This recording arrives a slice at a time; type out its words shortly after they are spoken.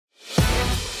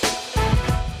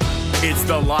It's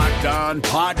the Locked On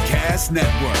Podcast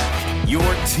Network, your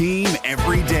team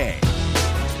every day.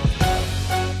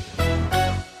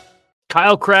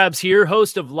 Kyle Krabs here,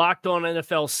 host of Locked On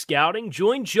NFL Scouting.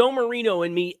 Join Joe Marino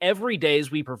and me every day as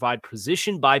we provide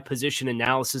position-by-position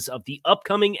analysis of the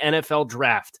upcoming NFL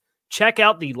Draft. Check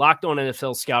out the Locked On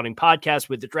NFL Scouting podcast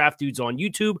with the Draft Dudes on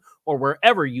YouTube or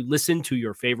wherever you listen to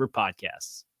your favorite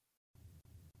podcasts.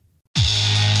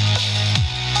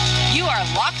 You are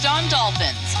Locked On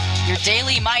Dolphins, your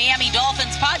daily Miami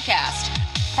Dolphins podcast,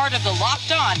 part of the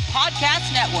Locked On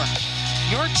Podcast Network,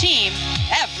 your team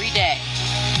every day.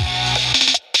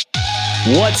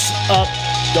 What's up,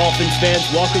 Dolphins fans?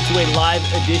 Welcome to a live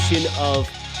edition of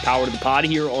Power to the Pod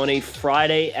here on a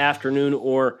Friday afternoon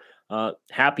or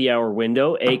happy hour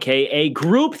window, a.k.a.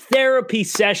 group therapy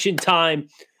session time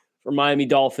for Miami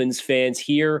Dolphins fans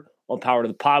here on Power to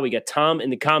the Pod. We got Tom in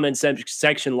the comments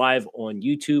section live on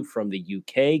YouTube from the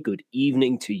UK. Good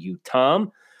evening to you,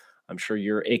 Tom. I'm sure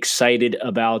you're excited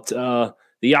about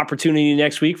the opportunity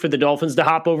next week for the Dolphins to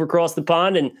hop over across the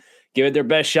pond and give it their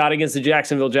best shot against the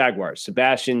Jacksonville Jaguars.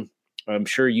 Sebastian, I'm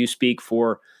sure you speak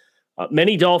for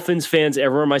many Dolphins fans,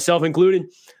 everyone, myself included.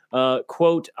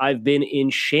 Quote, I've been in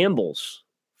shambles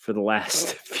for the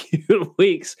last few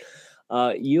weeks.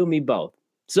 You and me both.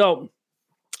 So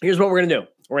here's what we're going to do.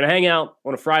 We're going to hang out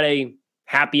on a Friday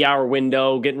happy hour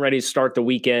window, getting ready to start the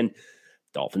weekend.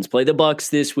 Dolphins play the Bucs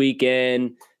this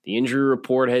weekend. The injury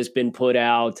report has been put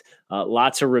out.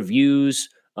 Lots of reviews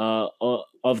of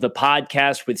the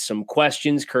podcast with some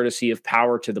questions, courtesy of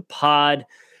Power to the Pod.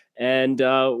 And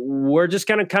we're just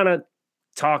going to kind of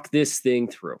talk this thing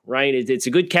through, right? It's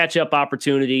a good catch-up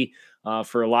opportunity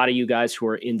for a lot of you guys who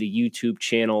are in the YouTube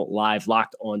channel live,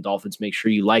 Locked On Dolphins. Make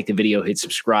sure you like the video, hit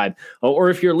subscribe. Or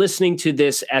if you're listening to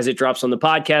this as it drops on the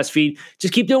podcast feed,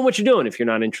 just keep doing what you're doing. If you're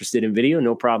not interested in video,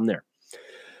 no problem there.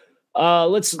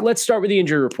 Let's start with the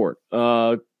injury report.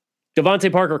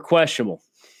 Devontae Parker, questionable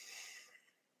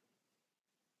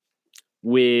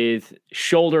with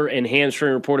shoulder and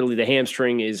hamstring. Reportedly, the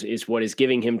hamstring is what is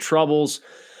giving him troubles.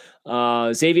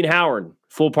 Xavier Howard,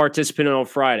 full participant on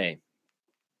Friday.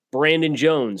 Brandon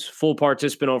Jones, full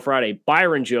participant on Friday.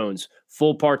 Byron Jones,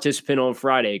 full participant on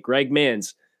Friday. Greg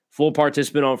Manns, full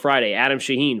participant on Friday. Adam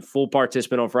Shaheen, full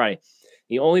participant on Friday.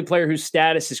 The only player whose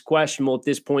status is questionable at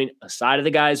this point, aside of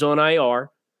the guys on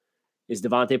IR, is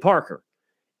Devontae Parker.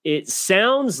 It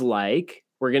sounds like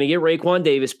we're going to get Raekwon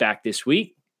Davis back this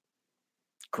week.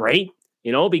 Great,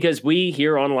 because we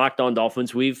here on Locked On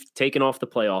Dolphins, we've taken off the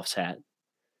playoffs hat.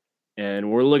 And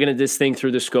we're looking at this thing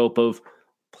through the scope of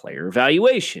player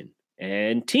evaluation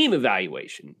and team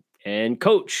evaluation and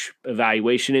coach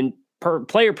evaluation and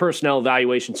player personnel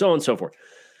evaluation, so on and so forth.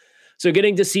 So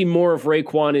getting to see more of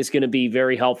Raekwon is going to be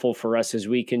very helpful for us as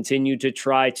we continue to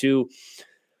try to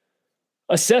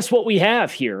assess what we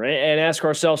have here and ask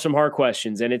ourselves some hard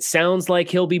questions. And it sounds like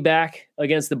he'll be back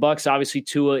against the Bucs. Obviously,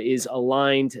 Tua is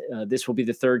aligned. This will be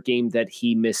the third game that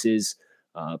he misses.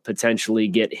 Potentially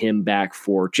get him back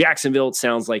for Jacksonville. It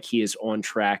sounds like he is on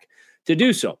track to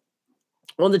do so.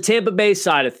 On the Tampa Bay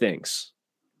side of things,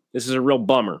 this is a real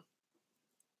bummer.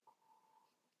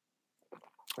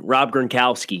 Rob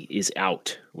Gronkowski is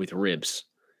out with ribs.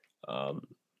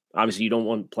 Obviously, you don't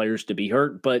want players to be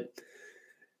hurt, but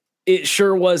it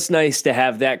sure was nice to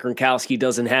have that. Gronkowski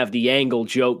doesn't have the angle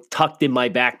joke tucked in my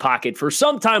back pocket for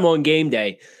some time on game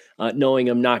day, knowing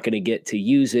I'm not going to get to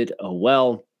use it. Oh,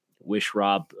 well. Wish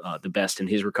Rob the best in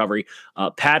his recovery.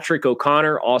 Patrick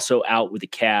O'Connor also out with a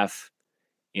calf.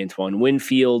 Antoine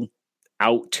Winfield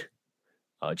out.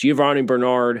 Giovanni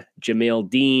Bernard, Jamel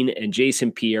Dean, and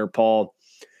Jason Pierre-Paul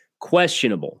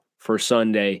questionable for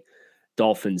Sunday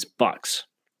Dolphins Bucs.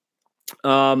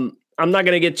 I'm not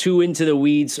going to get too into the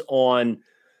weeds on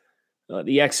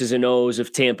the X's and O's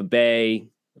of Tampa Bay.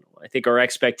 I think our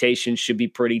expectations should be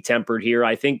pretty tempered here.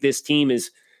 I think this team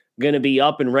is going to be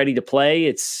up and ready to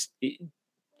play.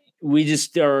 We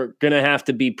just are going to have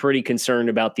to be pretty concerned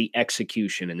about the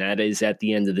execution, and that is at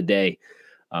the end of the day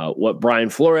what Brian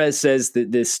Flores says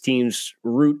that this team's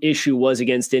root issue was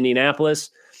against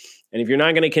Indianapolis. And if you're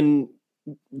not going to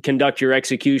conduct your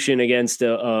execution against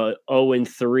a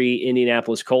 0-3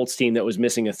 Indianapolis Colts team that was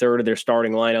missing a third of their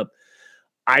starting lineup,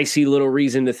 I see little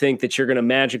reason to think that you're going to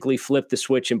magically flip the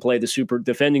switch and play the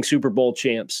defending Super Bowl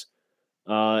champs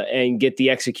and get the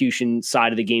execution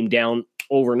side of the game down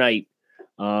overnight.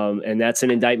 And that's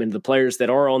an indictment of the players that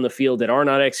are on the field that are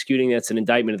not executing. That's an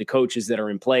indictment of the coaches that are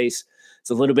in place. It's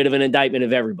a little bit of an indictment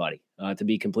of everybody, to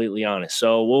be completely honest.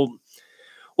 So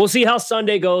we'll see how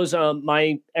Sunday goes.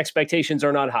 My expectations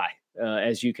are not high,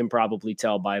 as you can probably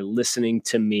tell by listening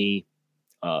to me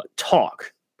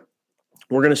talk.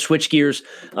 We're going to switch gears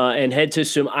and head to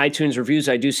some iTunes reviews.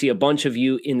 I do see a bunch of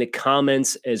you in the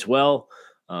comments as well.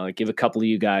 Give a couple of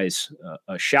you guys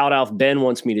a shout out. Ben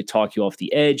wants me to talk you off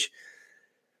the edge.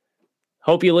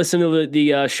 Hope you listened to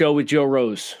the show with Joe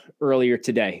Rose earlier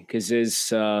today, because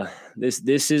this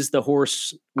is the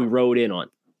horse we rode in on.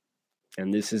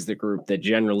 And this is the group that,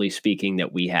 generally speaking,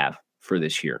 that we have for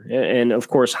this year. And of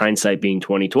course, hindsight being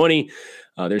 2020,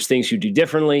 there's things you do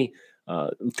differently.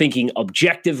 Thinking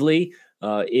objectively,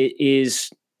 it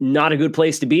is not a good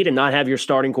place to be to not have your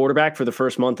starting quarterback for the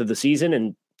first month of the season.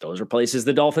 And those are places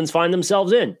the Dolphins find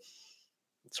themselves in.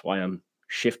 That's why I'm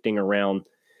shifting around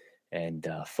and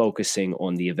focusing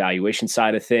on the evaluation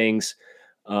side of things.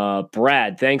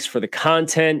 Brad, thanks for the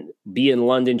content. Be in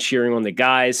London cheering on the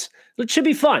guys. It should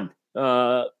be fun.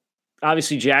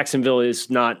 Obviously, Jacksonville is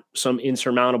not some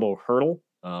insurmountable hurdle,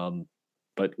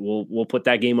 but we'll put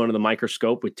that game under the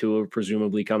microscope with Tua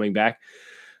presumably coming back,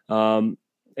 and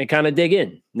kind of dig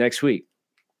in next week.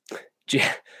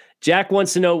 Jack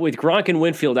wants to know, with Gronk and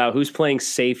Winfield out, who's playing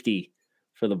safety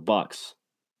for the Bucs?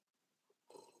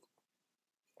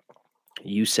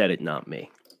 You said it, not me.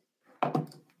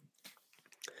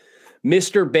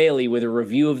 Mr. Bailey with a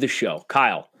review of the show.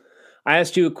 Kyle, I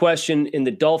asked you a question in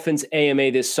the Dolphins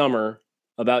AMA this summer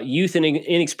about youth and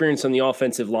inexperience on the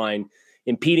offensive line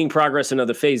impeding progress in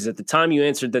other phases. At the time, you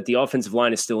answered that the offensive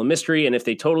line is still a mystery, and if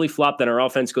they totally flop, then our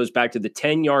offense goes back to the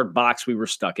 10-yard box we were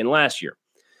stuck in last year.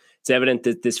 It's evident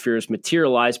that this fear is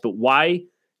materialized, but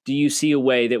do you see a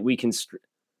way that we can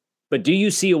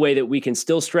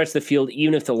still stretch the field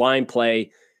even if the line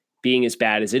play being as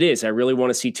bad as it is? I really want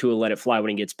to see Tua let it fly when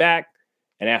he gets back.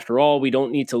 And after all, we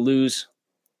don't need to lose.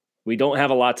 We don't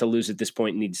have a lot to lose at this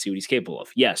point and need to see what he's capable of.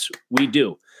 Yes, we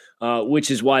do,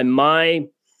 which is why my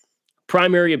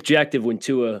primary objective when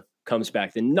Tua comes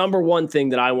back, the number one thing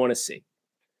that I want to see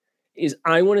is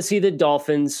I want to see the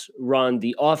Dolphins run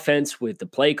the offense with the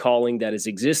play calling that has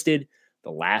existed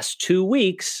the last 2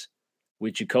 weeks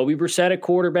with Jacoby Brissett at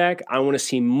quarterback. I want to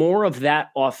see more of that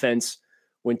offense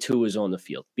when Tua is on the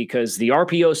field, because the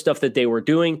RPO stuff that they were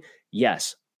doing,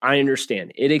 yes, I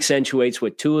understand. It accentuates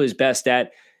what Tua is best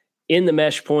at in the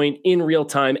mesh point, in real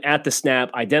time, at the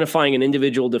snap, identifying an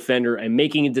individual defender and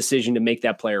making a decision to make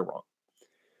that player wrong.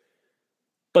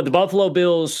 But the Buffalo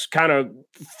Bills kind of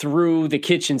threw the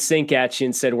kitchen sink at you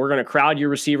and said, we're going to crowd your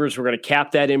receivers. We're going to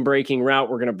cap that in-breaking route.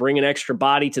 We're going to bring an extra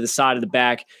body to the side of the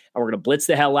back, and we're going to blitz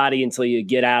the hell out of you until you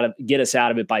get us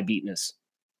out of it by beating us.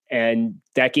 And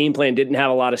that game plan didn't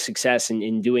have a lot of success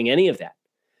in doing any of that.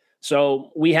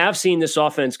 So we have seen this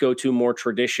offense go to more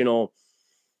traditional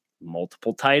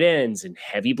multiple tight ends and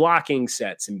heavy blocking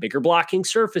sets and bigger blocking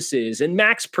surfaces and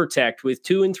max protect with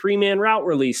 2- and 3-man route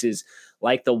releases,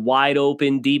 like the wide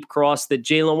open deep cross that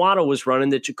Jalen Waddle was running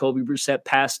that Jacoby Brissett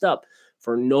passed up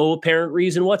for no apparent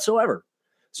reason whatsoever.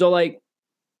 So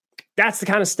that's the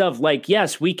kind of stuff,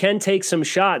 yes, we can take some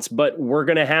shots, but we're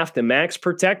going to have to max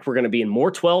protect. We're going to be in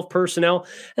more 12 personnel.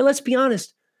 And let's be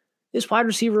honest, this wide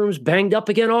receiver room is banged up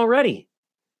again already.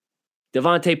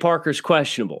 Devontae Parker's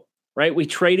questionable, right? We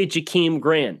traded Jakeem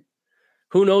Grant.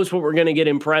 Who knows what we're going to get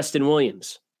in Preston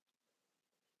Williams?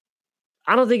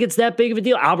 I don't think it's that big of a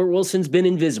deal. Albert Wilson's been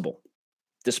invisible,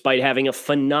 despite having a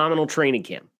phenomenal training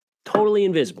camp. Totally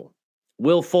invisible.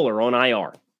 Will Fuller on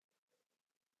IR.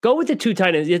 Go with the 2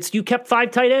 tight ends. You kept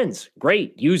 5 tight ends.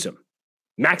 Great. Use them.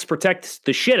 Max protects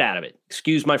the shit out of it.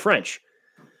 Excuse my French.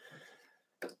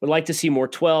 Would like to see more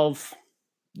 12,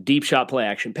 deep shot play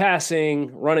action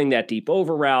passing, running that deep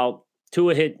over route.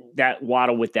 Tua hit that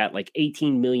Waddle with that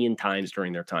 18 million times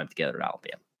during their time together at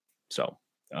Alabama. So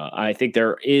I think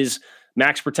there is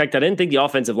max protect. I didn't think the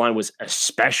offensive line was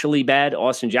especially bad.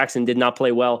 Austin Jackson did not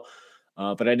play well,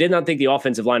 but I did not think the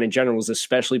offensive line in general was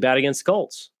especially bad against the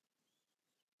Colts.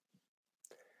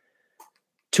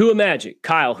 Tua Magic.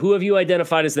 Kyle, who have you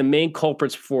identified as the main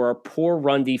culprits for our poor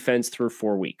run defense through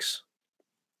 4 weeks?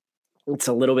 It's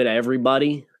a little bit of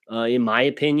everybody, in my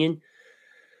opinion.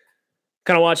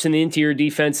 Kind of watching the interior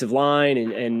defensive line,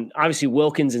 and obviously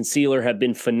Wilkins and Sealer have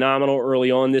been phenomenal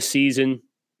early on this season.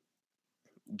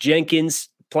 Jenkins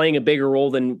playing a bigger role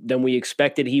than we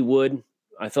expected he would.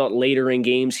 I thought later in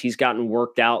games he's gotten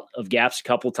worked out of gaps a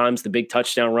couple times. The big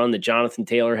touchdown run that Jonathan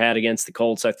Taylor had against the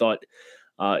Colts, I thought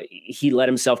he let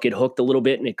himself get hooked a little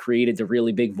bit, and it created the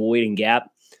really big void and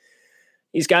gap.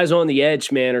 These guys on the edge,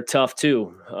 man, are tough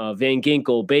too. Van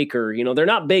Ginkel, Baker, they're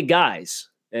not big guys.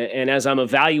 And as I'm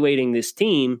evaluating this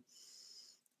team,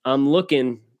 I'm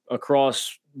looking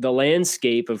across the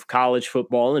landscape of college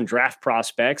football and draft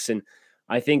prospects, and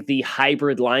I think the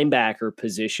hybrid linebacker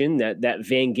position, that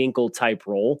Van Ginkel type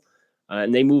role,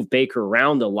 And they move Baker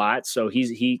around a lot, so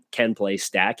he can play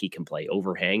stack, he can play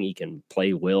overhang, he can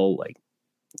play will, like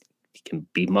he can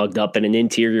be mugged up in an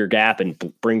interior gap and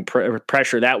bring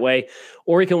pressure that way,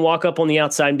 or he can walk up on the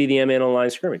outside and be the man on line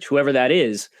of scrimmage. Whoever that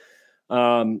is,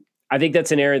 I think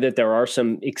that's an area that there are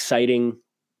some exciting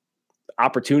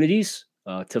opportunities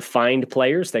to find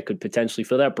players that could potentially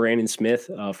fill that. Brandon Smith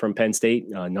from Penn State,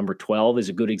 number 12, is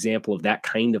a good example of that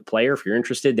kind of player. If you're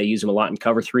interested, they use him a lot in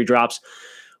cover 3 drops,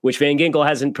 which Van Ginkel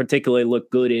hasn't particularly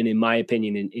looked good in my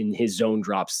opinion, in his zone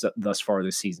drops thus far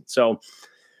this season. So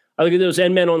I look at those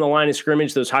end men on the line of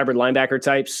scrimmage, those hybrid linebacker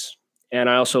types, and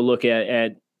I also look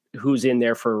at who's in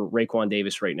there for Raekwon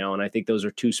Davis right now. And I think those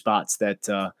are 2 spots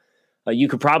that you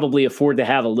could probably afford to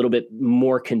have a little bit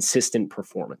more consistent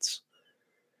performance.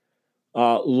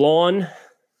 Law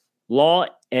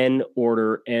and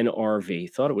Order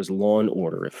NRV. Thought it was Law and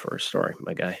Order at first. Sorry,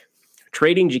 my guy.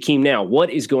 Trading Jakeem now. What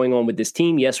is going on with this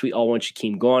team? Yes, we all want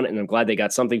Jakeem gone, and I'm glad they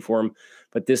got something for him,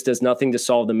 but this does nothing to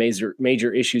solve the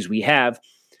major issues we have.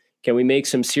 Can we make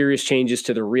some serious changes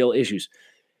to the real issues?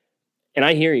 And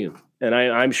I hear you, and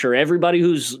I'm sure everybody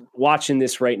who's watching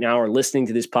this right now or listening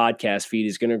to this podcast feed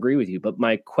is going to agree with you. But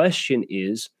my question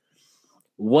is,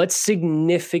 what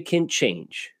significant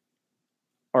change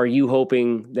are you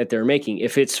hoping that they're making?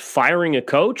 If it's firing a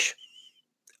coach,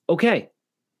 okay,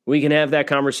 we can have that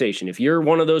conversation. If you're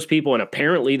one of those people, and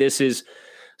apparently this is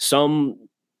some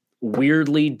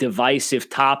weirdly divisive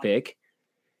topic,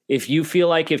 if you feel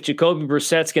like if Jacoby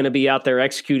Brissett's going to be out there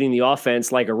executing the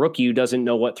offense like a rookie who doesn't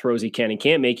know what throws he can and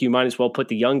can't make, you might as well put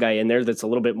the young guy in there that's a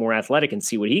little bit more athletic and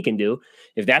see what he can do.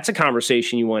 If that's a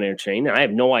conversation you want to entertain, I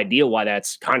have no idea why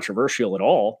that's controversial at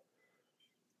all.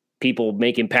 People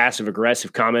making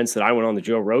passive-aggressive comments that I went on the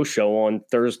Joe Rose show on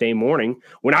Thursday morning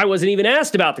when I wasn't even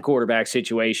asked about the quarterback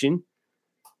situation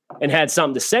and had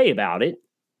something to say about it.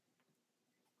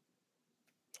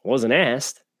 Wasn't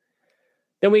asked.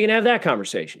 Then we can have that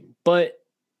conversation. But,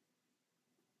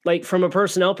 like, from a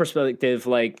personnel perspective,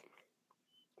 like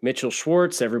Mitchell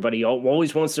Schwartz, everybody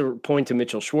always wants to point to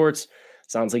Mitchell Schwartz.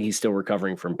 Sounds like he's still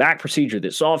recovering from back procedure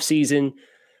this offseason.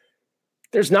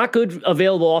 There's not good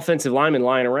available offensive linemen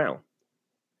lying around.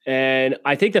 And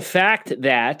I think the fact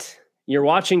that you're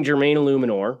watching Jermaine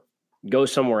Illuminor go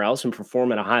somewhere else and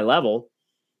perform at a high level,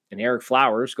 and Eric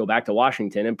Flowers go back to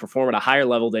Washington and perform at a higher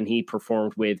level than he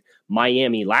performed with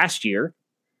Miami last year,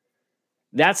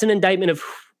 that's an indictment of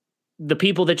the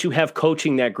people that you have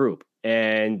coaching that group.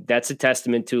 And that's a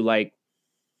testament to, like,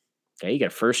 okay, you got a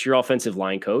first-year offensive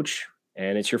line coach,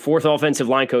 and it's your 4th offensive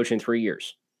line coach in 3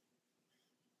 years.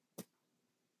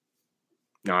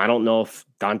 Now, I don't know if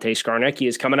Dante Scarnecchia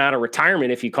is coming out of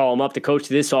retirement if you call him up to coach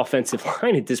this offensive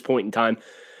line at this point in time.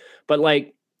 But,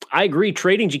 like, I agree,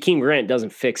 trading Jakeem Grant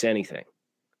doesn't fix anything.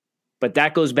 But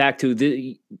that goes back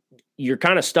to you're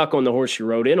kind of stuck on the horse you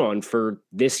rode in on for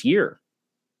this year.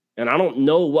 And I don't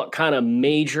know what kind of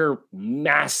major,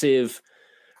 massive,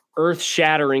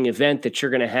 earth-shattering event that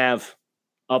you're going to have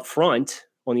up front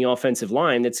on the offensive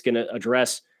line that's going to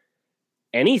address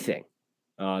anything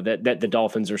that the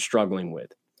Dolphins are struggling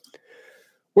with.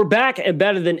 We're back and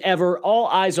better than ever. All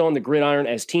eyes on the gridiron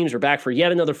as teams are back for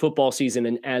yet another football season.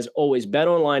 And as always,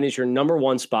 BetOnline is your number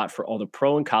one spot for all the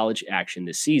pro and college action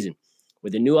this season.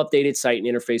 With a new updated site and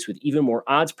interface with even more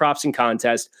odds, props, and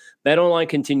contests, BetOnline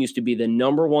continues to be the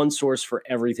number one source for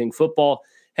everything football.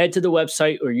 Head to the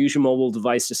website or use your mobile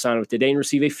device to sign up today and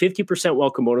receive a 50%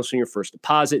 welcome bonus on your first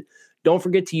deposit. Don't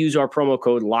forget to use our promo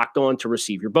code LOCKEDON to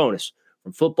receive your bonus.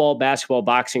 From football, basketball,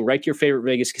 boxing, right to your favorite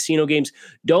Vegas casino games,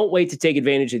 don't wait to take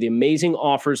advantage of the amazing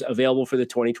offers available for the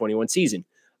 2021 season.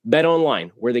 BetOnline,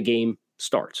 where the game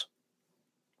starts.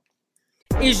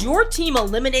 Is your team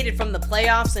eliminated from the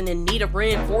playoffs and in need of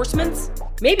reinforcements?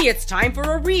 Maybe it's time for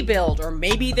a rebuild, or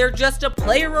maybe they're just a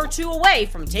player or two away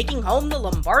from taking home the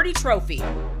Lombardi Trophy.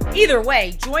 Either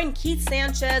way, join Keith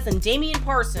Sanchez and Damian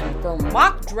Parson for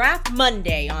Mock Draft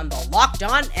Monday on the Locked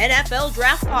On NFL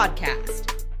Draft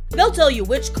Podcast. They'll tell you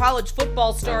which college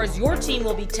football stars your team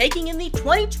will be taking in the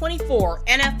 2024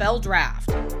 NFL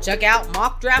Draft. Check out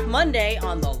Mock Draft Monday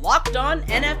on the Locked On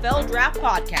NFL Draft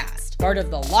Podcast, part of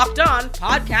the Locked On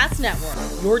Podcast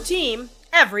Network, your team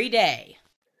every day.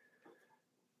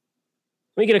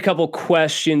 Let me get a couple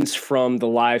questions from the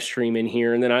live stream in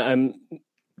here, and then I'm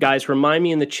guys, remind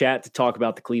me in the chat to talk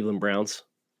about the Cleveland Browns,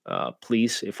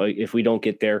 please, if we don't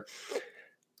get there.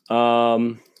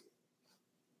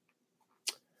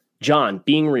 John,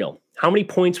 being real, how many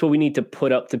points will we need to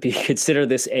put up to consider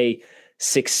this a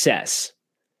success?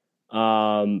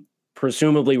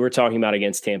 Presumably, we're talking about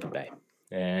against Tampa Bay,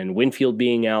 and Winfield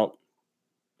being out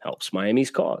helps Miami's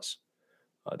cause.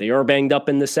 They are banged up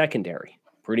in the secondary.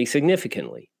 pretty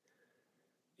significantly.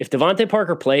 If Devontae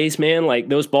Parker plays, man, like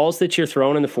those balls that you're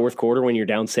throwing in the fourth quarter when you're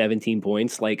down 17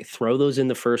 points, like throw those in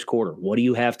the first quarter. What do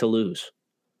you have to lose?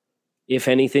 If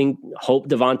anything, hope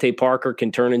Devontae Parker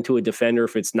can turn into a defender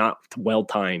if it's not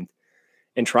well-timed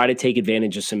and try to take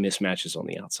advantage of some mismatches on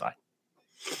the outside.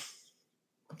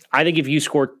 I think if you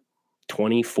scored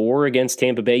 24 against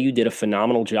Tampa Bay, you did a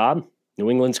phenomenal job. New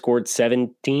England scored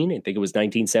 17. I think it was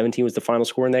 19-17 was the final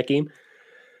score in that game.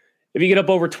 If you get up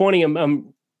over 20,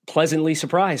 I'm pleasantly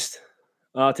surprised.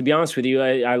 To be honest with you,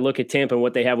 I look at Tampa and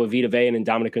what they have with Vita Vea and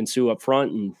Dominic Sue up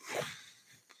front, and it's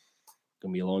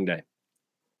going to be a long day.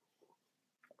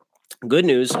 Good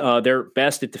news, they're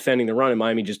best at defending the run, and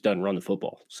Miami just doesn't run the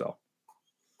football. So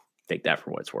take that for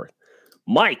what it's worth.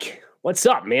 Mike, what's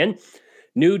up, man?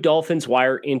 New Dolphins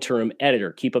Wire interim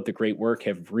editor. Keep up the great work.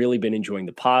 Have really been enjoying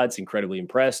the pods. Incredibly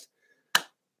impressed.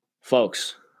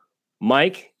 Folks,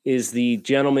 Mike is the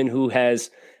gentleman who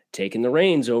has taken the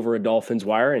reins over a Dolphins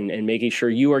Wire and making sure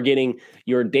you are getting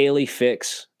your daily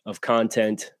fix of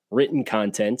content, written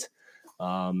content.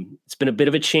 It's been a bit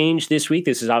of a change this week.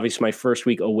 This is obviously my first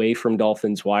week away from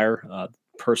Dolphins Wire,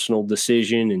 personal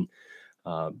decision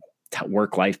and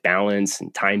work-life balance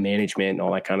and time management and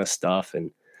all that kind of stuff.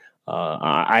 And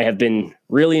I have been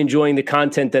really enjoying the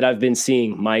content that I've been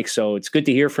seeing, Mike. So it's good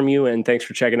to hear from you, and thanks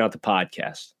for checking out the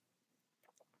podcast.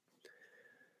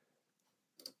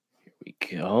 Here we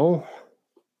go.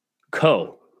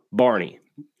 Barney.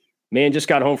 Man, just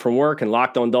got home from work and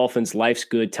Locked On Dolphins. Life's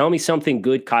good. Tell me something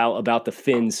good, Kyle, about the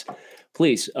Fins,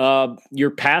 please.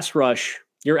 Your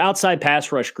outside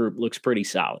pass rush group looks pretty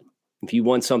solid. If you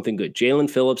want something good, Jalen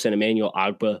Phillips and Emmanuel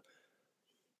Ogbah,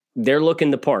 they're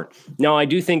looking the part. Now, I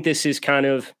do think this is kind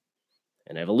of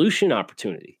an evolution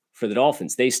opportunity for the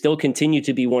Dolphins. They still continue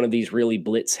to be one of these really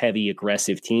blitz-heavy,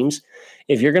 aggressive teams.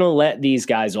 If you're going to let these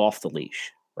guys off the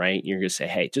leash, right, you're going to say,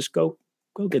 hey, just go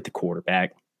get the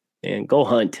quarterback and go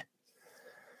hunt.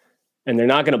 And they're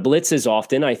not going to blitz as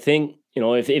often. I think,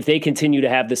 if they continue to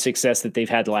have the success that they've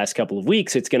had the last couple of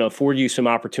weeks, it's going to afford you some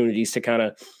opportunities to kind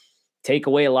of take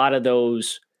away a lot of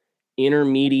those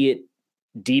intermediate,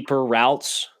 deeper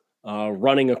routes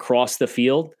running across the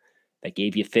field that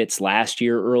gave you fits last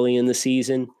year early in the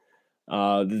season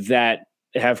that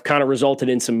have kind of resulted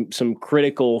in some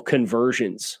critical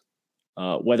conversions,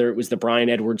 whether it was the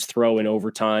Bryan Edwards throw in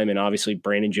overtime and obviously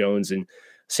Brandon Jones and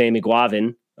Sammy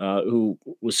Guavin, who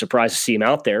was surprised to see him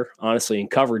out there, honestly, in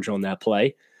coverage on that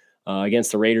play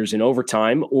against the Raiders in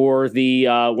overtime, or the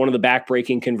one of the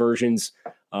backbreaking conversions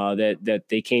that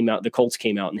the Colts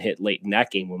came out and hit late in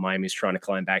that game when Miami's trying to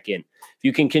climb back in. If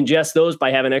you can congest those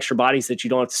by having extra bodies that you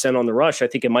don't have to send on the rush, I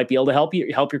think it might be able to help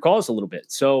your cause a little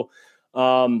bit. So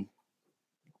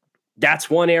that's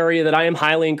one area that I am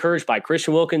highly encouraged by.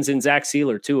 Christian Wilkins and Zach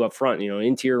Sealer too up front,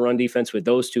 interior run defense with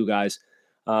those two guys.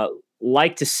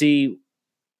 Like to see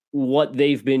what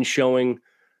they've been showing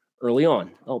early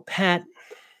on. Oh, Pat,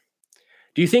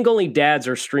 do you think only dads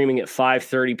are streaming at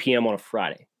 5:30 p.m. on a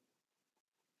Friday?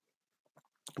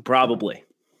 Probably.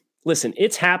 Listen,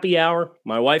 it's happy hour.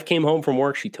 My wife came home from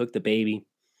work. She took the baby.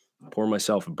 Poured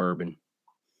myself a bourbon.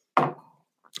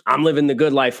 I'm living the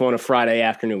good life on a Friday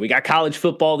afternoon. We got college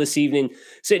football this evening.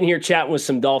 Sitting here chatting with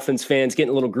some Dolphins fans,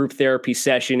 getting a little group therapy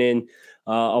session in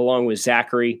along with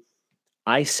Zachary.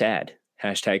 I sad.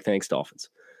 #thanks Dolphins.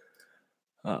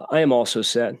 I am also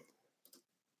sad.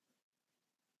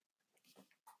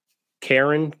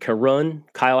 Karun,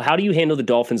 Kyle, how do you handle the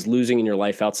Dolphins losing in your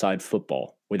life outside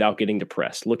football without getting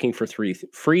depressed? Looking for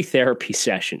free therapy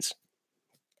sessions.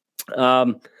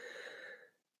 I'm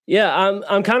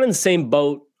kind of in the same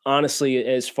boat, honestly,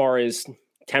 as far as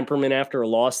temperament after a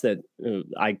loss that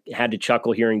I had to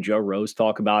chuckle hearing Joe Rose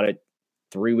talk about it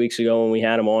 3 weeks ago when we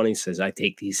had him on. He says, I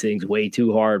take these things way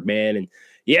too hard, man. And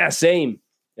yeah, same.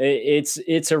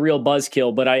 It's a real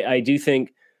buzzkill, but I do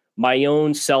think my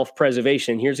own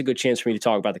self-preservation, here's a good chance for me to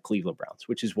talk about the Cleveland Browns,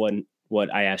 which is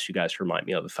what I asked you guys to remind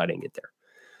me of if I didn't get there.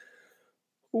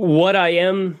 What I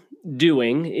am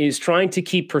doing is trying to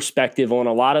keep perspective on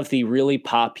a lot of the really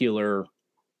popular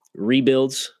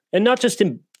rebuilds, and not just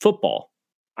in football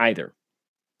either.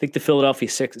 I think the Philadelphia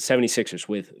 76ers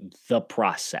with the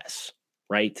process,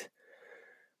 right?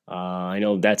 I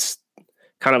know that's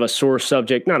kind of a sore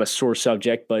subject, not a sore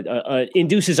subject, but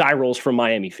induces eye rolls from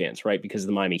Miami fans, right? Because of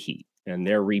the Miami Heat and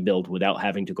their rebuild without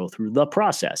having to go through the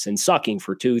process and sucking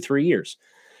for 2-3 years.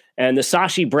 And the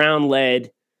Sashi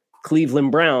Brown-led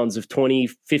Cleveland Browns of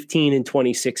 2015 and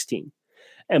 2016.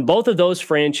 And both of those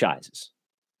franchises,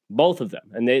 both of them,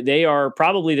 and they are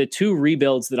probably the two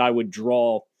rebuilds that I would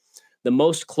draw the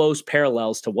most close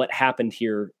parallels to what happened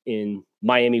here in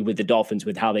Miami with the Dolphins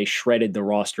with how they shredded the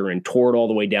roster and tore it all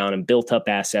the way down and built up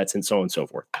assets and so on and so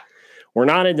forth. We're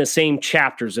not in the same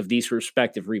chapters of these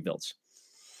respective rebuilds.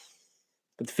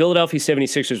 But the Philadelphia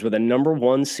 76ers were the number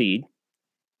 1 seed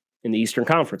in the Eastern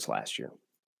Conference last year.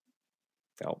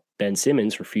 Now, Ben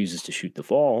Simmons refuses to shoot the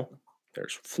ball.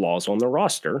 There's flaws on the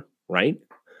roster, right?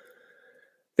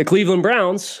 The Cleveland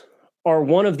Browns are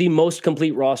one of the most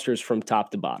complete rosters from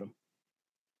top to bottom.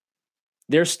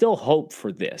 There's still hope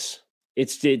for this.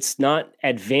 It's not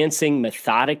advancing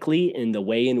methodically in the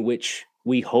way in which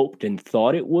we hoped and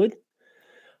thought it would.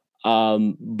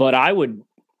 But I would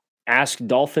ask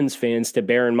Dolphins fans to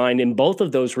bear in mind in both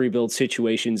of those rebuild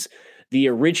situations, the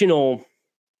original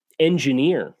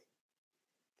engineer,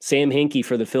 Sam Hinkie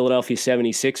for the Philadelphia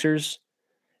 76ers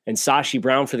and Sashi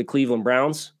Brown for the Cleveland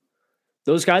Browns,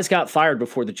 those guys got fired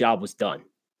before the job was done.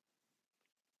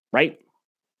 Right?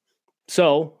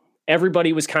 So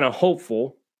everybody was kind of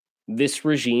hopeful this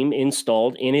regime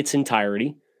installed in its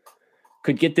entirety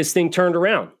could get this thing turned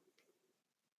around.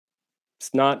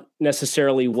 It's not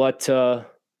necessarily what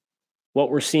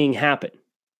we're seeing happen.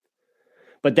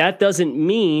 But that doesn't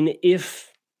mean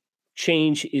if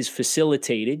change is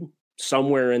facilitated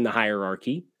somewhere in the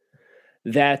hierarchy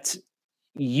that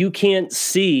you can't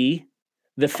see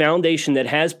the foundation that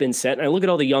has been set. And I look at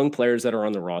all the young players that are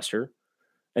on the roster,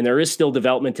 and there is still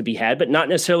development to be had, but not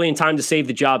necessarily in time to save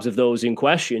the jobs of those in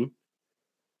question.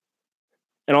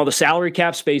 And all the salary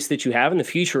cap space that you have and the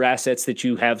future assets that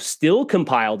you have still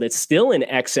compiled that's still in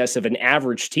excess of an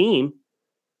average team.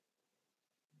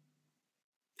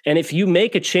 And if you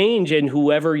make a change and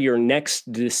whoever your next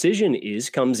decision is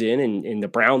comes in the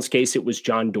Browns case, it was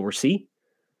John Dorsey.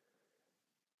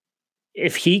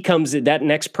 If he comes in, that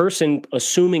next person,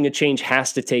 assuming a change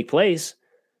has to take place,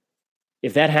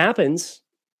 if that happens,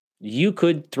 you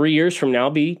could 3 years from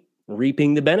now be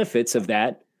reaping the benefits of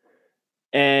that.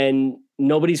 And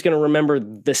nobody's going to remember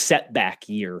the setback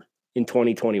year in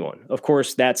 2021. Of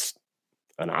course, that's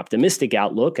an optimistic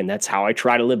outlook, and that's how I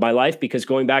try to live my life, because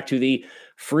going back to the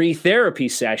free therapy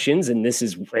sessions, and this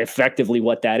is effectively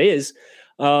what that is,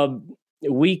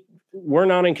 we're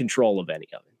not in control of any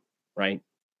of it, right?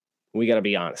 We got to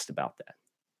be honest about that.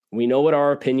 We know what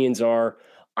our opinions are.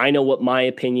 I know what my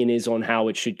opinion is on how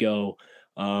it should go.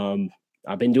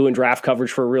 I've been doing draft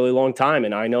coverage for a really long time,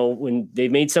 and I know when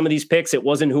they've made some of these picks, it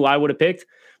wasn't who I would have picked,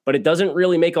 but it doesn't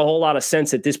really make a whole lot of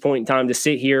sense at this point in time to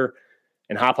sit here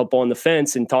and hop up on the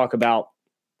fence and talk about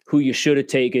who you should have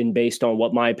taken based on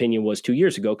what my opinion was 2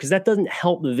 years ago, because that doesn't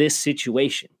help this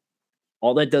situation.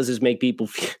 All that does is make people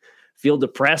feel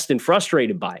depressed and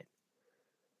frustrated by it.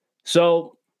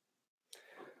 So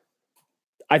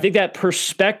I think that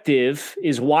perspective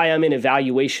is why I'm in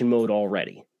evaluation mode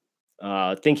already.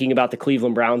 Thinking about the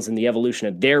Cleveland Browns and the evolution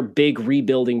of their big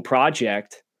rebuilding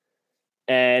project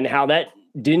and how that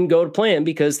didn't go to plan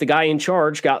because the guy in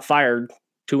charge got fired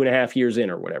 2.5 years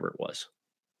in or whatever it was.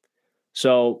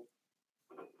 So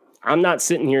I'm not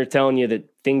sitting here telling you that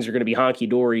things are going to be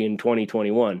honky-dory in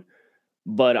 2021,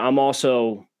 but I'm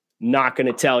also not going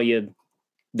to tell you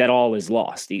that all is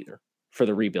lost either for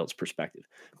the rebuild's perspective.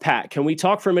 Pat, can we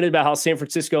talk for a minute about how San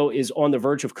Francisco is on the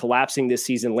verge of collapsing this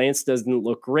season? Lance doesn't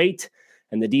look great,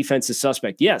 and the defense is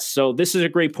suspect. Yes, so this is a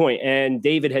great point. And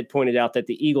David had pointed out that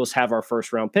the Eagles have our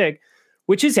first-round pick,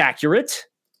 which is accurate.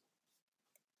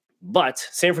 But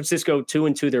San Francisco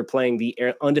 2-2, they're playing the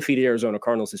undefeated Arizona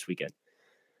Cardinals this weekend.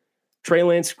 Trey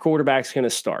Lance, quarterback's going to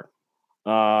start.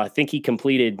 I think he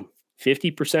completed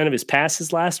 50% of his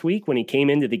passes last week when he came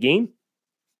into the game.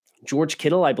 George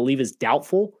Kittle, I believe, is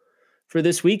doubtful for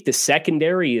this week. The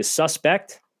secondary is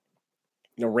suspect.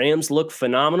 The Rams look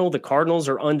phenomenal. The Cardinals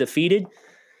are undefeated.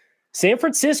 San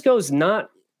Francisco's not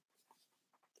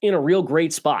in a real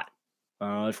great spot,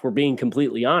 if we're being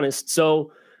completely honest.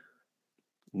 So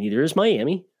neither is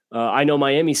Miami. I know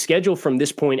Miami's schedule from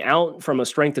this point out, from a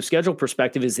strength of schedule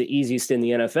perspective, is the easiest in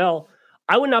the NFL.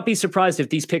 I would not be surprised if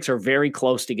these picks are very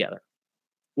close together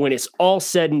when it's all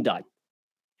said and done.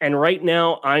 And right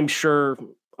now, I'm sure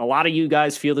a lot of you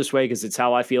guys feel this way because it's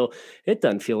how I feel. It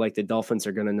doesn't feel like the Dolphins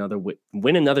are going to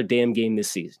win another damn game this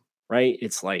season, right?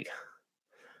 It's like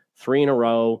 3 in a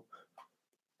row.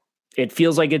 It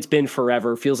feels like it's been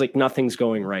forever. It feels like nothing's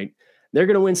going right. They're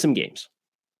going to win some games.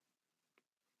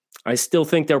 I still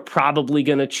think they're probably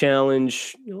going to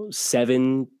challenge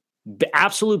 7.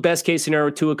 Absolute best case scenario,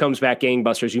 Tua comes back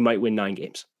gangbusters. You might win 9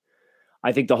 games.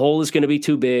 I think the hole is going to be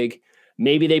too big.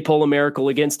 Maybe they pull a miracle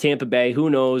against Tampa Bay. Who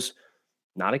knows?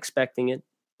 Not expecting it,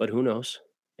 but who knows?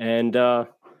 And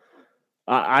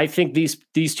I think these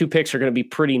 2 picks are going to be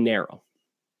pretty narrow,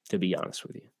 to be honest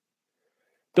with you.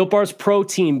 Built Bar's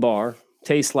protein bar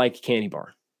tastes like a candy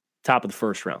bar. top of the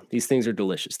first round. These things are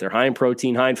delicious. They're high in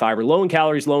protein, high in fiber, low in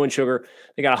calories, low in sugar.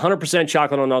 They got 100%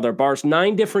 chocolate on all their bars,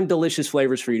 9 different delicious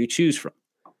flavors for you to choose from.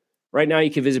 Right now,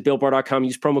 you can visit BuiltBar.com,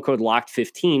 use promo code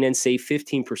LOCKED15 and save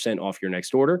 15% off your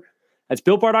next order. That's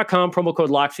BuiltBar.com, promo code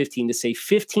LOCKED15 to save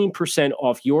 15%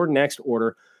 off your next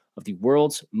order of the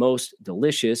world's most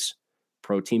delicious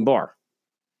protein bar.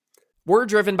 We're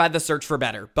driven by the search for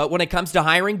better, but when it comes to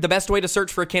hiring, the best way to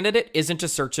search for a candidate isn't to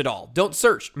search at all. Don't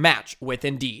search, match with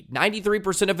Indeed.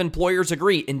 93% of employers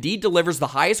agree Indeed delivers the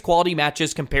highest quality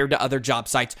matches compared to other job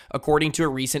sites, according to a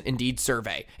recent Indeed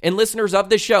survey. And listeners of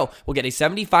this show will get a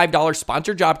 $75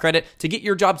 sponsored job credit to get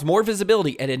your jobs more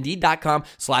visibility at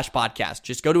Indeed.com/podcast.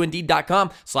 Just go to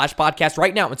Indeed.com/podcast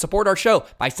right now and support our show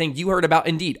by saying you heard about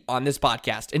Indeed on this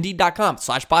podcast.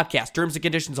 Indeed.com/podcast. Terms and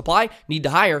conditions apply. Need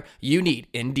to hire? You need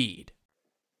Indeed.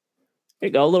 There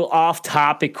you go, a little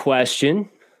off-topic question.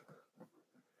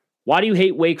 Why do you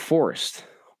hate Wake Forest?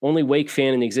 Only Wake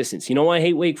fan in existence. You know why I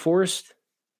hate Wake Forest,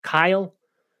 Kyle?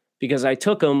 Because I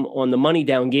took them on the Money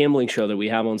Down gambling show that we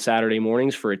have on Saturday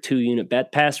mornings for a 2-unit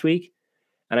bet past week,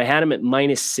 and I had them at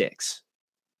 -6.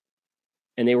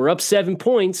 And they were up 7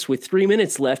 points with 3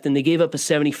 minutes left, and they gave up a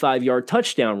 75-yard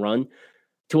touchdown run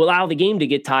to allow the game to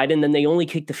get tied, and then they only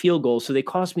kicked the field goal, so they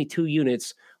cost me 2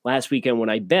 units last weekend when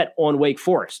I bet on Wake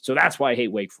Forest. So that's why I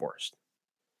hate Wake Forest.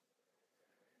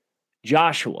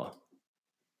 Joshua,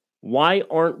 why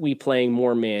aren't we playing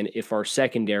more man if our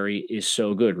secondary is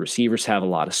so good? Receivers have a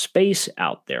lot of space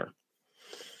out there.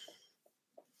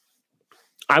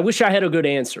 I wish I had a good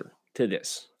answer to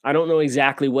this. I don't know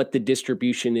exactly what the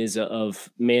distribution is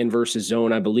of man versus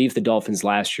zone. I believe the Dolphins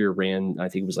last year ran, I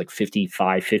think it was like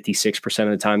 55,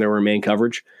 56% of the time they were in man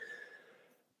coverage.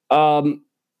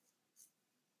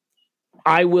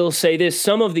 I will say this,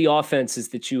 some of the offenses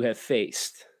that you have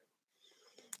faced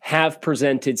have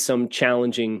presented some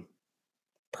challenging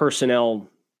personnel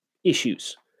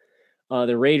issues.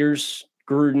 The Raiders,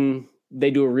 Gruden, they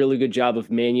do a really good job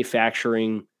of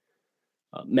manufacturing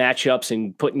matchups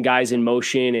and putting guys in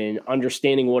motion and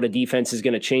understanding what a defense is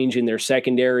going to change in their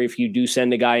secondary if you do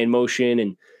send a guy in motion.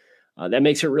 And that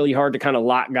makes it really hard to kind of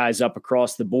lock guys up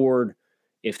across the board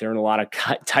if they're in a lot of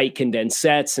tight condensed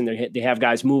sets and they have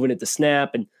guys moving at the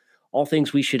snap, and all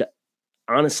things we should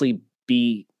honestly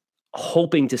be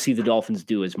hoping to see the Dolphins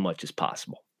do as much as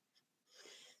possible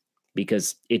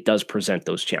because it does present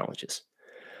those challenges.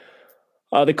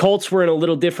 The Colts were in a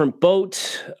little different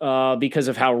boat because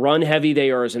of how run heavy they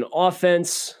are as an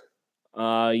offense.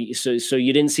 So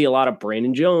you didn't see a lot of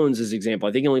Brandon Jones as example.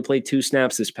 I think he only played 2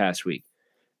 snaps this past week.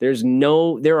 There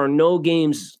are no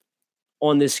games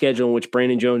on this schedule in which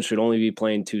Brandon Jones should only be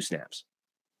playing 2 snaps.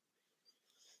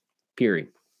 Period.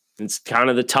 It's kind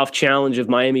of the tough challenge of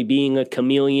Miami being a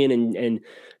chameleon and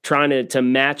trying to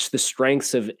match the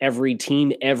strengths of every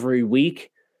team every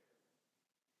week.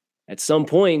 At some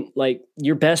point, like,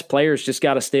 your best players just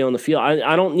got to stay on the field.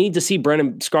 I don't need to see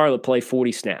Brennan Scarlett play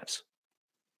 40 snaps.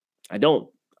 I don't.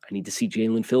 I need to see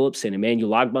Jalen Phillips and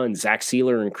Emmanuel Ogbah and Zach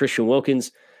Sealer and Christian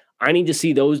Wilkins. I need to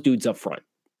see those dudes up front.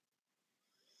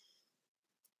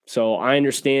 So I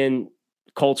understand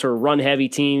Colts are a run-heavy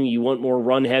team. You want more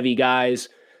run-heavy guys.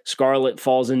 Scarlett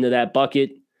falls into that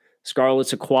bucket.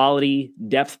 Scarlett's a quality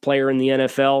depth player in the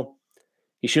NFL.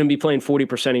 He shouldn't be playing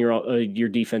 40% of your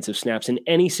defensive snaps in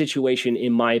any situation,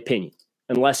 in my opinion,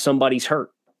 unless somebody's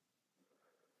hurt.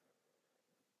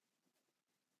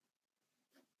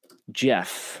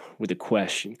 Jeff with a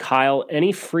question. Kyle,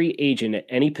 any free agent at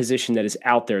any position that is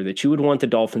out there that you would want the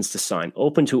Dolphins to sign,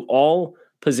 open to all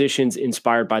positions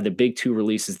inspired by the big 2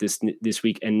 releases this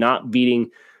week and not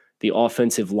beating the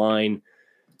offensive line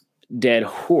dead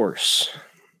horse?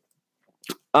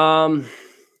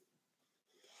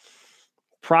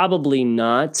 Probably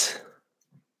not.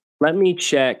 Let me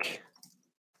check.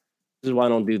 This is why I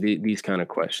don't do these kind of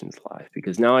questions live,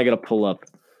 because now I got to pull up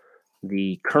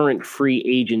the current free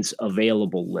agents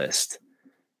available list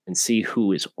and see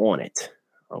who is on it,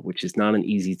 which is not an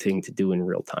easy thing to do in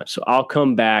real time. So I'll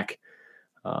come back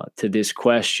to this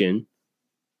question,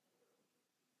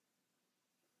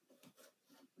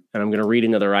 and I'm going to read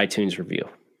another iTunes review.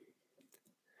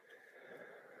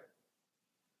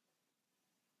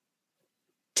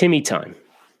 Timmy time.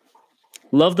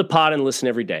 Love the pod and listen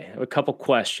every day. I have a couple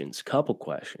questions.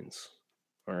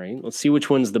 All right, let's see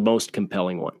which one's the most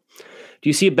compelling one. Do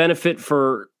you see a benefit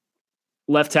for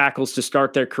left tackles to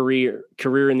start their career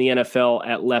in the NFL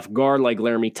at left guard like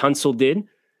Laramie Tunsil did?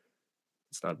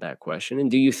 It's not a bad question. And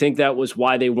do you think that was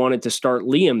why they wanted to start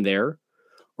Liam there?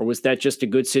 Or was that just a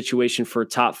good situation for a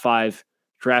top 5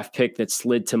 draft pick that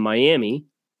slid to Miami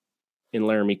in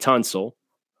Laramie Tunsil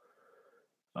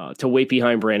to wait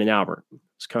behind Brandon Albert?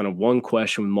 It's kind of one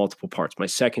question with multiple parts. My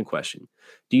second question,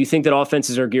 do you think that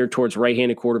offenses are geared towards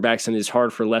right-handed quarterbacks and it's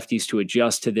hard for lefties to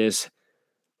adjust to this?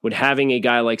 Would having a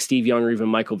guy like Steve Young or even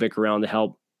Michael Vick around to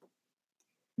help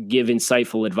give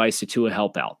insightful advice to Tua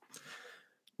help out?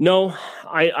 No,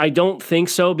 I don't think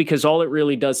so, because all it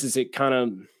really does is it kind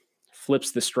of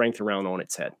flips the strength around on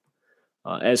its head.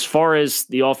 As far as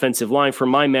the offensive line, from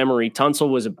my memory, Tunsil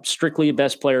was strictly a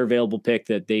best player available pick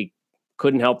that they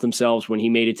couldn't help themselves when he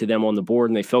made it to them on the board,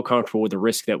 and they felt comfortable with the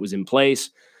risk that was in place.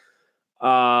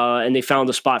 And they found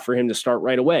a spot for him to start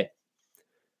right away.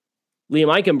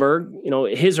 Liam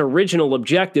Eichenberg, his original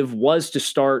objective was to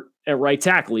start at right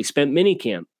tackle. He spent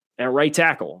minicamp at right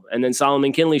tackle. And then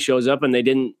Solomon Kinley shows up and they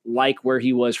didn't like where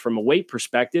he was from a weight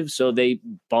perspective. So they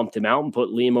bumped him out and put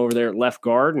Liam over there at left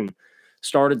guard and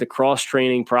started the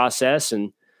cross-training process.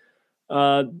 And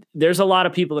there's a lot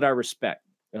of people that I respect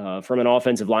from an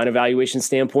offensive line evaluation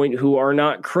standpoint who are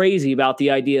not crazy about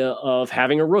the idea of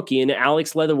having a rookie. And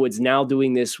Alex Leatherwood's now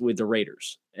doing this with the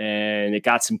Raiders, and it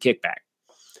got some kickback.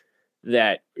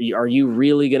 That are you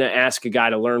really going to ask a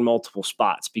guy to learn multiple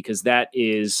spots? Because that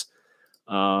is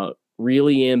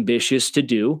really ambitious to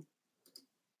do.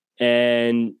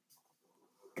 And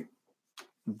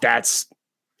that's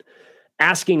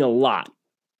asking a lot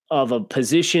of a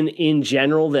position in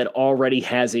general that already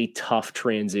has a tough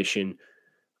transition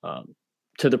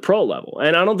to the pro level.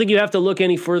 And I don't think you have to look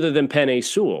any further than Penei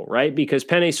Sewell, right? Because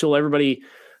Penei Sewell, everybody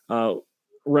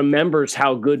remembers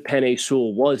how good Penei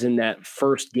Sewell was in that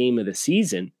first game of the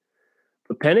season.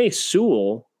 But Penei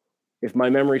Sewell, if my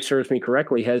memory serves me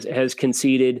correctly, has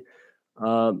conceded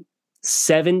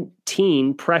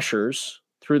 17 pressures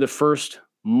through the first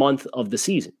month of the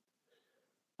season,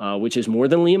 which is more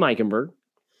than Liam Eichenberg.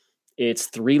 It's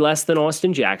 3 less than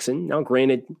Austin Jackson. Now,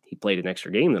 granted, he played an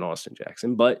extra game than Austin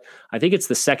Jackson, but I think it's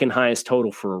the second highest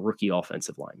total for a rookie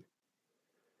offensive lineman.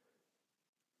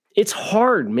 It's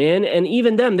hard, man. And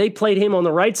even them, they played him on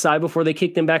the right side before they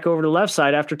kicked him back over to the left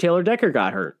side after Taylor Decker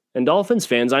got hurt. And Dolphins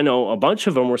fans, I know a bunch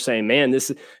of them were saying, man,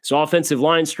 this offensive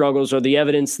line struggles are the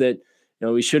evidence that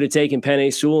we should have taken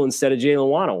Penei Sewell instead of Jalen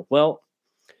Waddle. Well,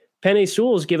 Penei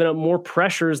Sewell has given up more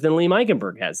pressures than Liam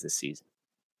Eichenberg has this season.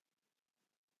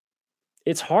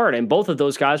 It's hard, and both of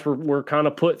those guys were kind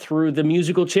of put through the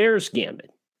musical chairs gambit.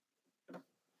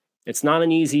 It's not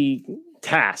an easy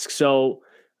task. So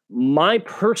my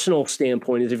personal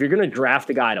standpoint is if you're going to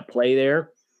draft a guy to play there,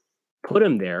 put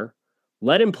him there,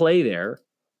 let him play there,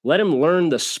 let him learn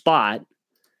the spot,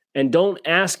 and don't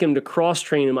ask him to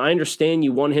cross-train him. I understand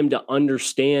you want him to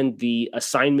understand the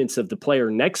assignments of the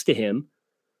player next to him,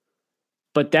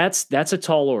 but that's a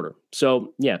tall order.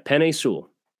 So, yeah, Penei Sewell,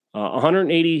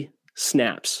 180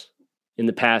 snaps in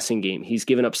the passing game. He's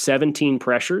given up 17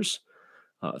 pressures,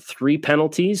 3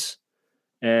 penalties,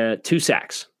 2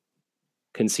 sacks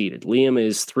conceded. Liam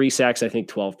is 3 sacks, I think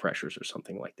 12 pressures or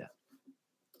something like that.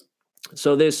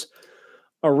 So this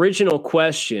original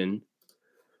question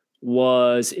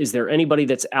was, is there anybody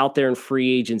that's out there in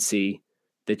free agency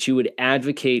that you would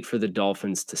advocate for the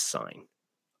Dolphins to sign?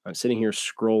 I'm sitting here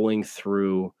scrolling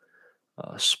through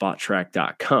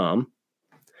spottrack.com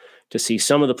to see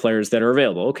some of the players that are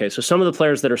available. Okay, so some of the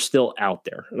players that are still out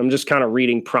there, and I'm just kind of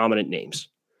reading prominent names.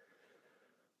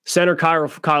 Center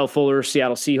Kyle Fuller,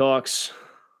 Seattle Seahawks,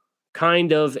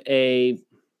 kind of a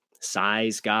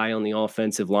size guy on the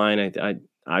offensive line.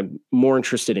 I'm more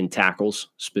interested in tackles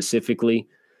specifically.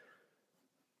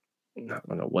 I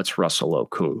don't know, what's Russell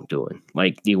Okung doing?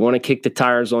 Like, do you want to kick the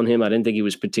tires on him? I didn't think he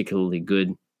was particularly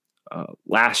good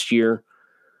last year.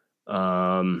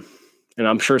 And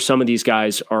I'm sure some of these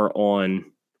guys are on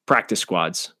practice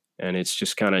squads, and it's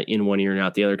just kind of in one ear and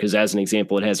out the other. Because as an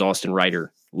example, it has Austin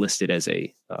Ryder listed as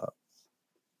a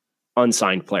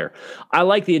unsigned player. I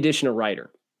like the addition of Ryder,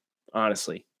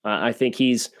 honestly. I think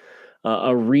he's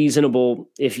a reasonable.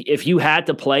 If you had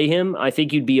to play him, I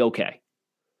think you'd be okay.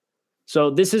 So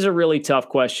this is a really tough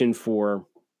question for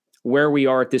where we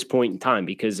are at this point in time,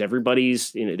 because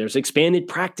everybody's, there's expanded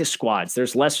practice squads.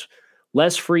 There's less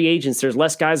free agents. There's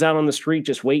less guys out on the street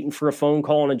just waiting for a phone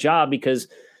call and a job, because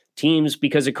teams,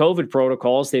 because of COVID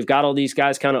protocols, they've got all these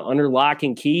guys kind of under lock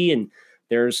and key, and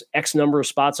there's X number of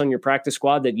spots on your practice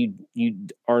squad that you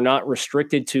are not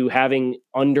restricted to having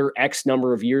under X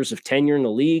number of years of tenure in the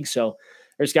league. So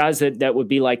there's guys that would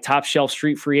be like top shelf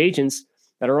street free agents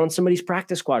that are on somebody's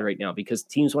practice squad right now because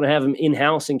teams want to have them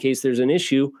in-house in case there's an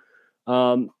issue,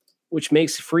 which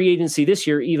makes free agency this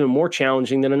year even more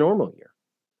challenging than a normal year.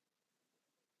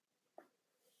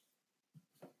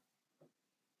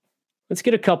 Let's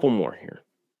get a couple more here.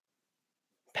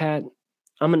 Pat,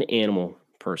 I'm an animal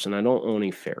person. I don't own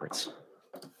any ferrets.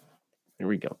 Here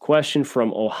we go. Question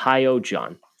from Ohio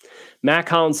John. Matt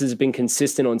Collins has been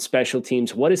consistent on special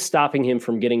teams. What is stopping him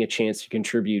from getting a chance to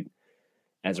contribute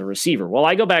as a receiver? Well,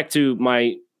 I go back to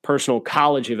my personal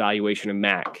college evaluation of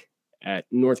Mac at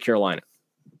North Carolina.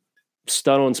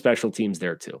 Stud on special teams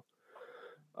there too.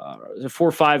 He's a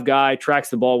 4.5 guy,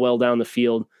 tracks the ball well down the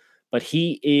field, but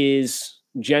he is,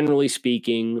 generally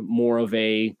speaking, more of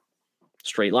a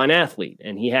straight line athlete.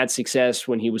 And he had success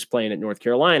when he was playing at North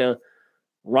Carolina,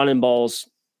 running balls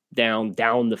down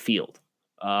the field.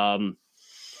 I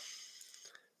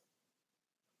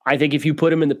think if you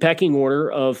put him in the pecking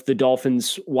order of the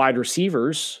Dolphins wide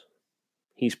receivers,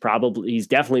 he's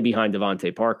definitely behind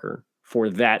Devontae Parker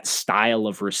for that style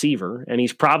of receiver. And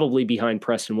he's probably behind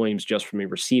Preston Williams just from a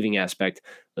receiving aspect,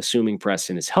 assuming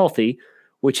Preston is healthy,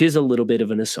 which is a little bit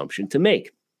of an assumption to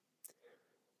make.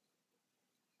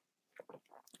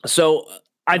 So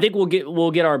I think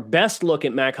we'll get our best look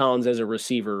at Matt Collins as a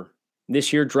receiver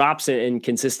this year. Drops and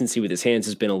consistency with his hands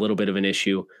has been a little bit of an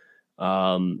issue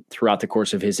throughout the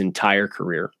course of his entire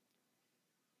career.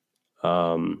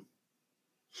 So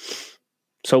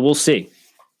we'll see.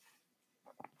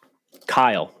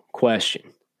 Kyle, question.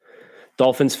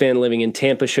 Dolphins fan living in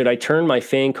Tampa. Should I turn my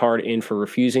fan card in for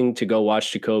refusing to go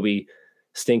watch Jacoby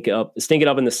stink it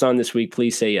up in the sun this week?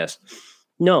 Please say yes.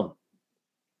 No.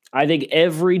 I think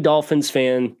every Dolphins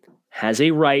fan has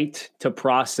a right to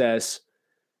process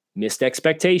missed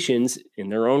expectations in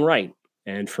their own right.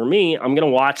 And for me, I'm going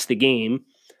to watch the game,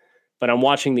 but I'm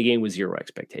watching the game with zero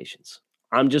expectations.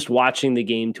 I'm just watching the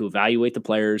game to evaluate the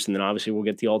players, and then obviously we'll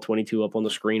get the all-22 up on the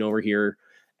screen over here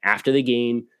after the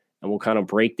game, and we'll kind of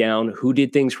break down who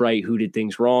did things right, who did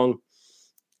things wrong,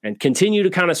 and continue to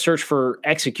kind of search for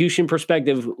execution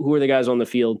perspective. Who are the guys on the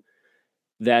field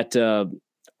that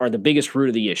are the biggest root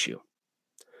of the issue?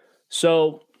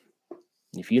 So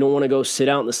if you don't want to go sit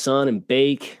out in the sun and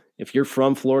bake, if you're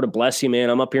from Florida, bless you,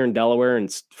 man. I'm up here in Delaware, and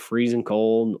it's freezing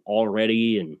cold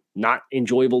already and not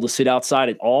enjoyable to sit outside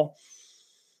at all.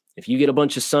 If you get a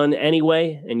bunch of sun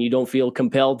anyway and you don't feel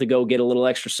compelled to go get a little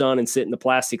extra sun and sit in the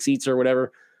plastic seats or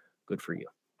whatever, good for you.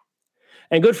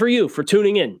 And good for you for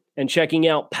tuning in and checking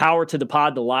out Power to the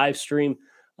Pod, the live stream.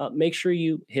 Make sure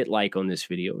you hit like on this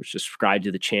video or subscribe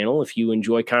to the channel if you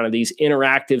enjoy kind of these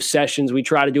interactive sessions. We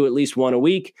try to do at least one a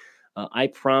week. I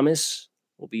promise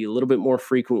we'll be a little bit more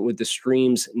frequent with the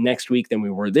streams next week than we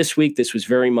were this week. This was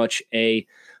very much a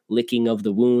licking of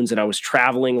the wounds, and I was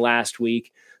traveling last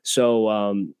week.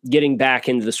 So getting back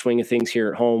into the swing of things here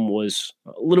at home was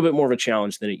a little bit more of a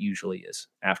challenge than it usually is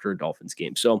after a Dolphins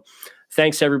game. So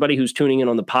thanks to everybody who's tuning in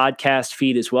on the podcast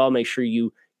feed as well. Make sure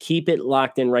you keep it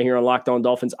locked in right here on Locked On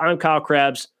Dolphins. I'm Kyle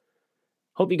Krabs.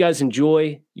 Hope you guys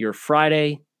enjoy your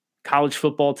Friday college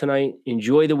football tonight.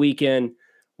 Enjoy the weekend.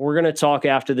 We're going to talk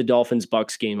after the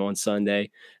Dolphins-Bucs game on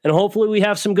Sunday, and hopefully we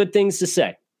have some good things to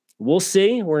say. We'll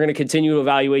see. We're going to continue to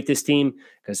evaluate this team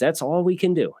because that's all we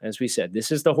can do. As we said,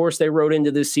 this is the horse they rode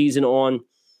into this season on.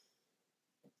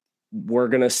 We're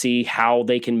going to see how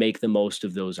they can make the most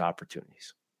of those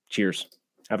opportunities. Cheers.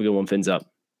 Have a good one. Fins up.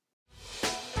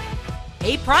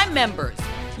 Hey, Prime members,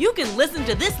 you can listen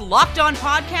to this Locked On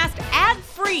podcast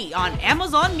ad-free on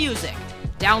Amazon Music.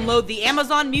 Download the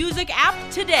Amazon Music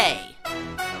app today.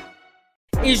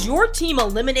 Is your team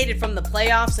eliminated from the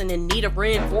playoffs and in need of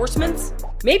reinforcements?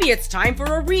 Maybe it's time for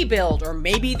a rebuild, or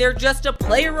maybe they're just a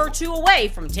player or two away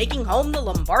from taking home the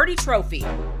Lombardi Trophy.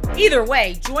 Either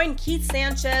way, join Keith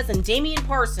Sanchez and Damian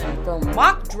Parson for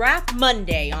Mock Draft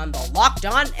Monday on the Locked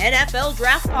On NFL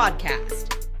Draft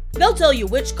Podcast. They'll tell you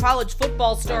which college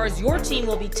football stars your team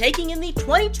will be taking in the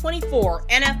 2024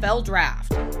 NFL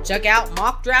Draft. Check out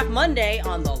Mock Draft Monday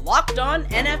on the Locked On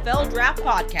NFL Draft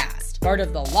Podcast, part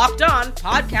of the Locked On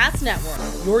Podcast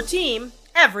Network. Your team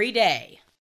every day.